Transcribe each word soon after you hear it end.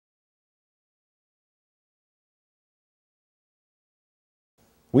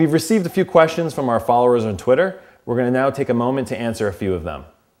We've received a few questions from our followers on Twitter. We're going to now take a moment to answer a few of them.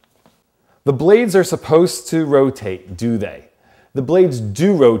 The blades are supposed to rotate, do they? The blades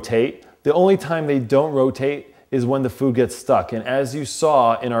do rotate. The only time they don't rotate is when the food gets stuck. And as you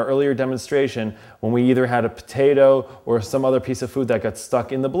saw in our earlier demonstration, when we either had a potato or some other piece of food that got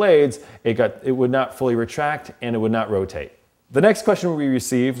stuck in the blades, it would not fully retract and it would not rotate. The next question we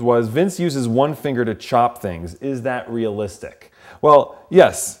received was, Vince uses one finger to chop things. Is that realistic? Well,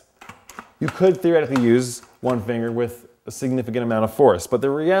 yes, you could theoretically use one finger with a significant amount of force, but the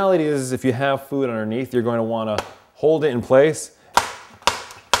reality is if you have food underneath, you're going to want to hold it in place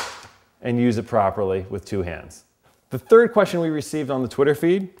and use it properly with two hands. The third question we received on the Twitter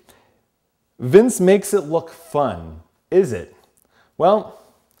feed, Vince makes it look fun. Is it? Well,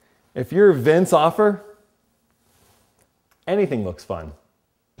 if you're Vince Offer, anything looks fun.